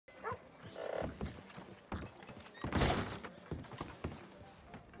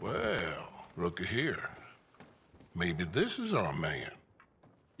Well, looky here. Maybe this is our man.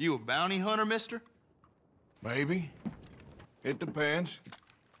 You a bounty hunter, mister? Maybe. It depends.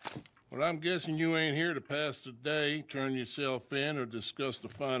 Well, I'm guessing you ain't here to pass the day, turn yourself in, or discuss the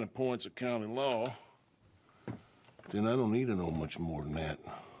finer points of county law. Then I don't need to know much more than that,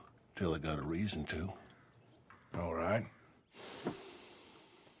 till I got a reason to. All right.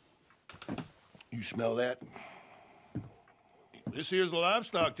 You smell that? This here's a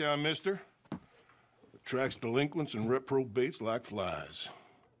livestock town, mister. Attracts delinquents and reprobates like flies.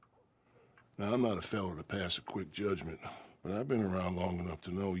 Now, I'm not a fellow to pass a quick judgment, but I've been around long enough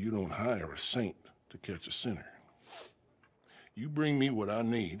to know you don't hire a saint to catch a sinner. You bring me what I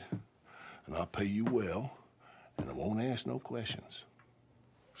need, and I'll pay you well, and I won't ask no questions.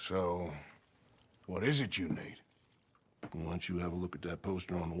 So, what is it you need? Why don't you have a look at that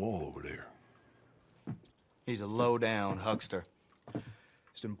poster on the wall over there? He's a low-down huckster.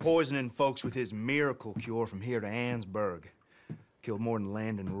 He's been poisoning folks with his miracle cure from here to Annesburg. Killed more than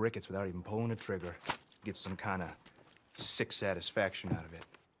Landon Ricketts without even pulling a trigger. Gets some kind of sick satisfaction out of it.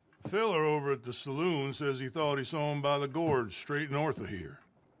 The fella over at the saloon says he thought he saw him by the gorge straight north of here.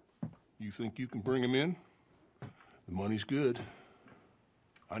 You think you can bring him in? The money's good.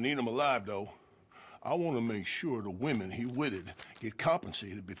 I need him alive, though. I want to make sure the women he witted get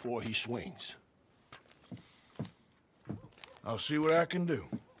compensated before he swings. I'll see what I can do.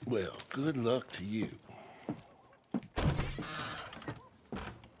 Well, good luck to you.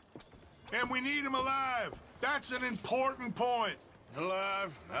 And we need him alive. That's an important point.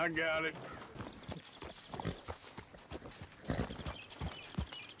 Alive, I got it.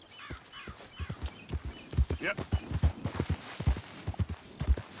 Yep.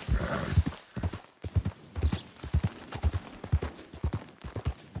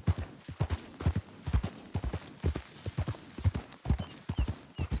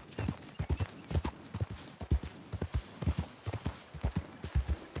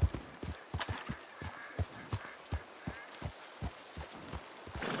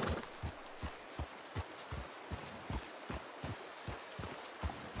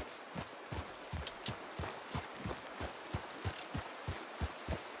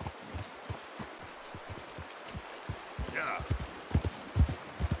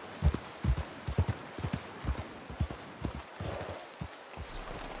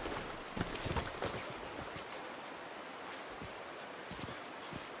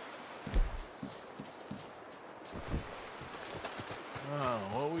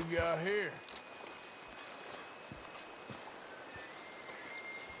 What we got here?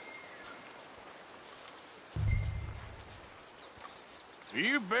 Are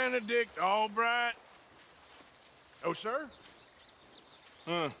you Benedict Albright? Oh, sir?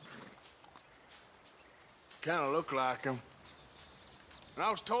 Kind of look like him. And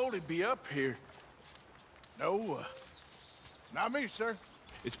I was told he'd be up here. No, not me, sir.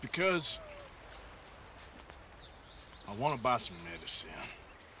 It's because I want to buy some medicine.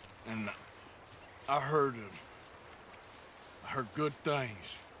 And I heard good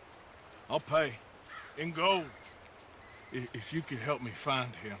things. I'll pay in gold if you could help me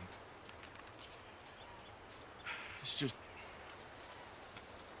find him. It's just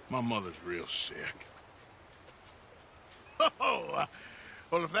my mother's real sick. Oh,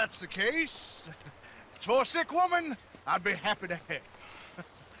 well, if that's the case, for a sick woman, I'd be happy to help.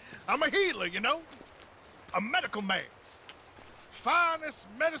 I'm a healer, you know? A medical man. Finest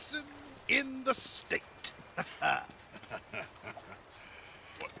medicine in the state.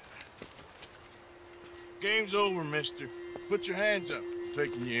 Game's over, mister. Put your hands up. I'm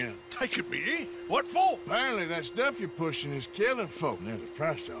taking you in. Taking me in? What for? Apparently that stuff you're pushing is killing folk. And there's a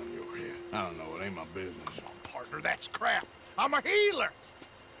price on your head. I don't know, it ain't my business. Oh, partner, that's crap. I'm a healer.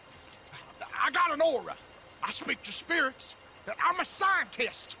 I got an aura. I speak to spirits. I'm a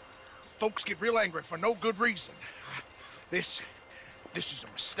scientist. Folks get real angry for no good reason. This is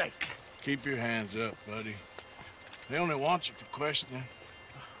a mistake. Keep your hands up, buddy. They only want you for questioning.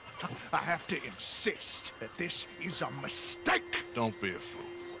 I have to insist that this is a mistake. Don't be a fool.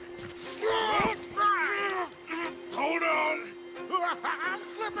 Hold on. I'm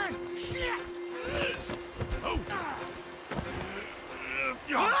slipping. Shit. Oh.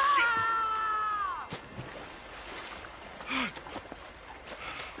 Oh, shit.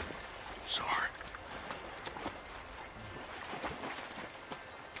 Sorry.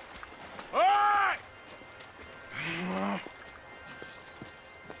 All right.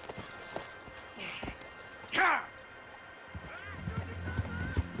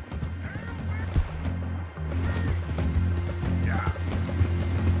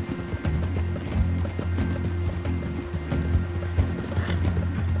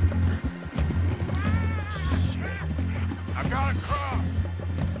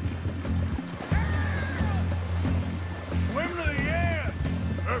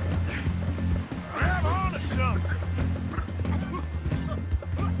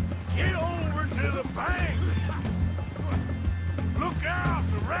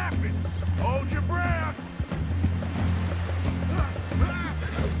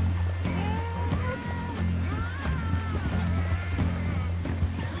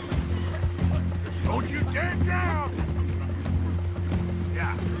 Get down!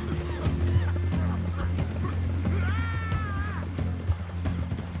 Yeah.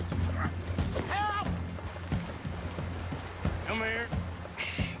 Help! Come here.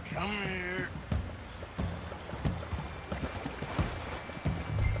 Come here.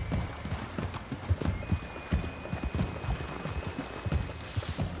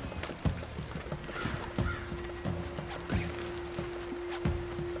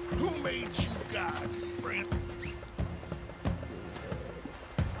 Who made you God, friend?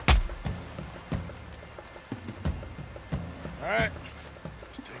 All right.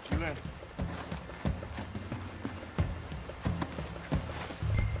 Let's take you in.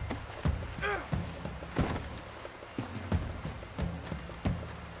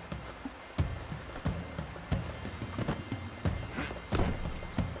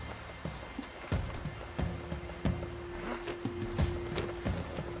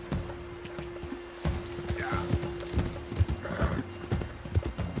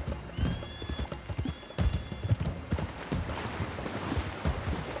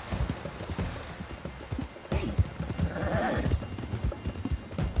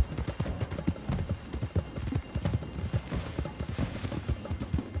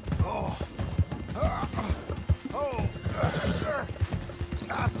 Sir,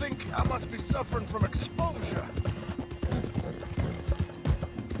 I think I must be suffering from exposure.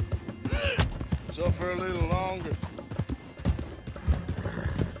 Suffer a little longer.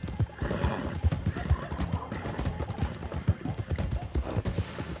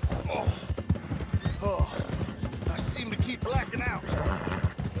 I seem to keep blacking out.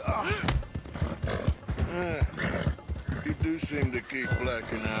 You do seem to keep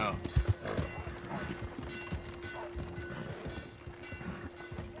blacking out.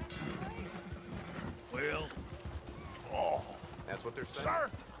 Well, That's what they're saying. sir,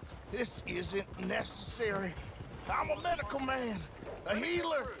 this isn't necessary. I'm a medical man, a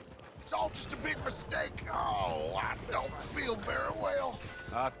healer. It's all just a big mistake. Oh, I don't feel very well.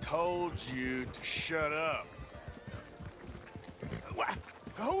 I told you to shut up.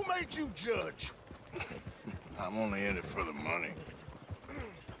 Who made you judge? I'm only in it for the money.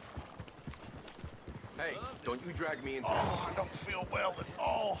 Hey, don't you drag me into Oh, I don't feel well at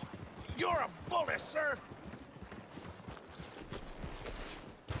all. You're a bully, sir.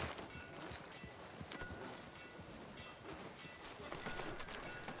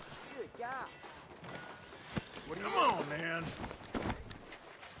 Come on, man.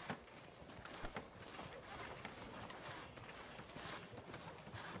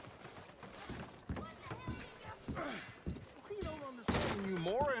 You don't understand you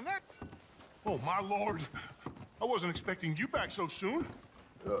more, and that... Oh, my lord. I wasn't expecting you back so soon.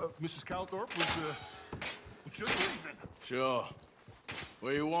 Mrs. Calthorpe was just leaving. Sure.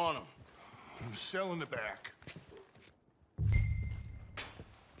 Where you want him? In the cell in the back.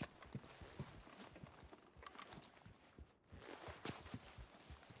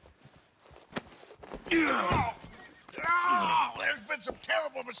 Oh, there's been some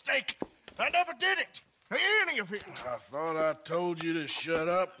terrible mistake. I never did it. Any of it. I thought I told you to shut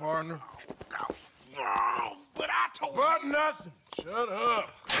up, partner. Oh, but I told But nothing. Shut up.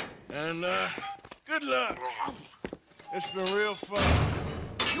 And, good luck. It's been real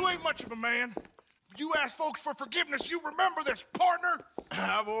fun. you ain't much of a man. You ask folks for forgiveness, you remember this, partner?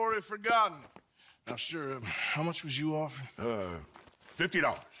 I've already forgotten. Now, sure, how much was you offering?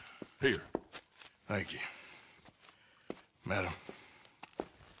 $50. Here. Thank you. Madam.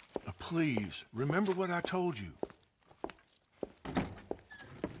 Please, remember what I told you.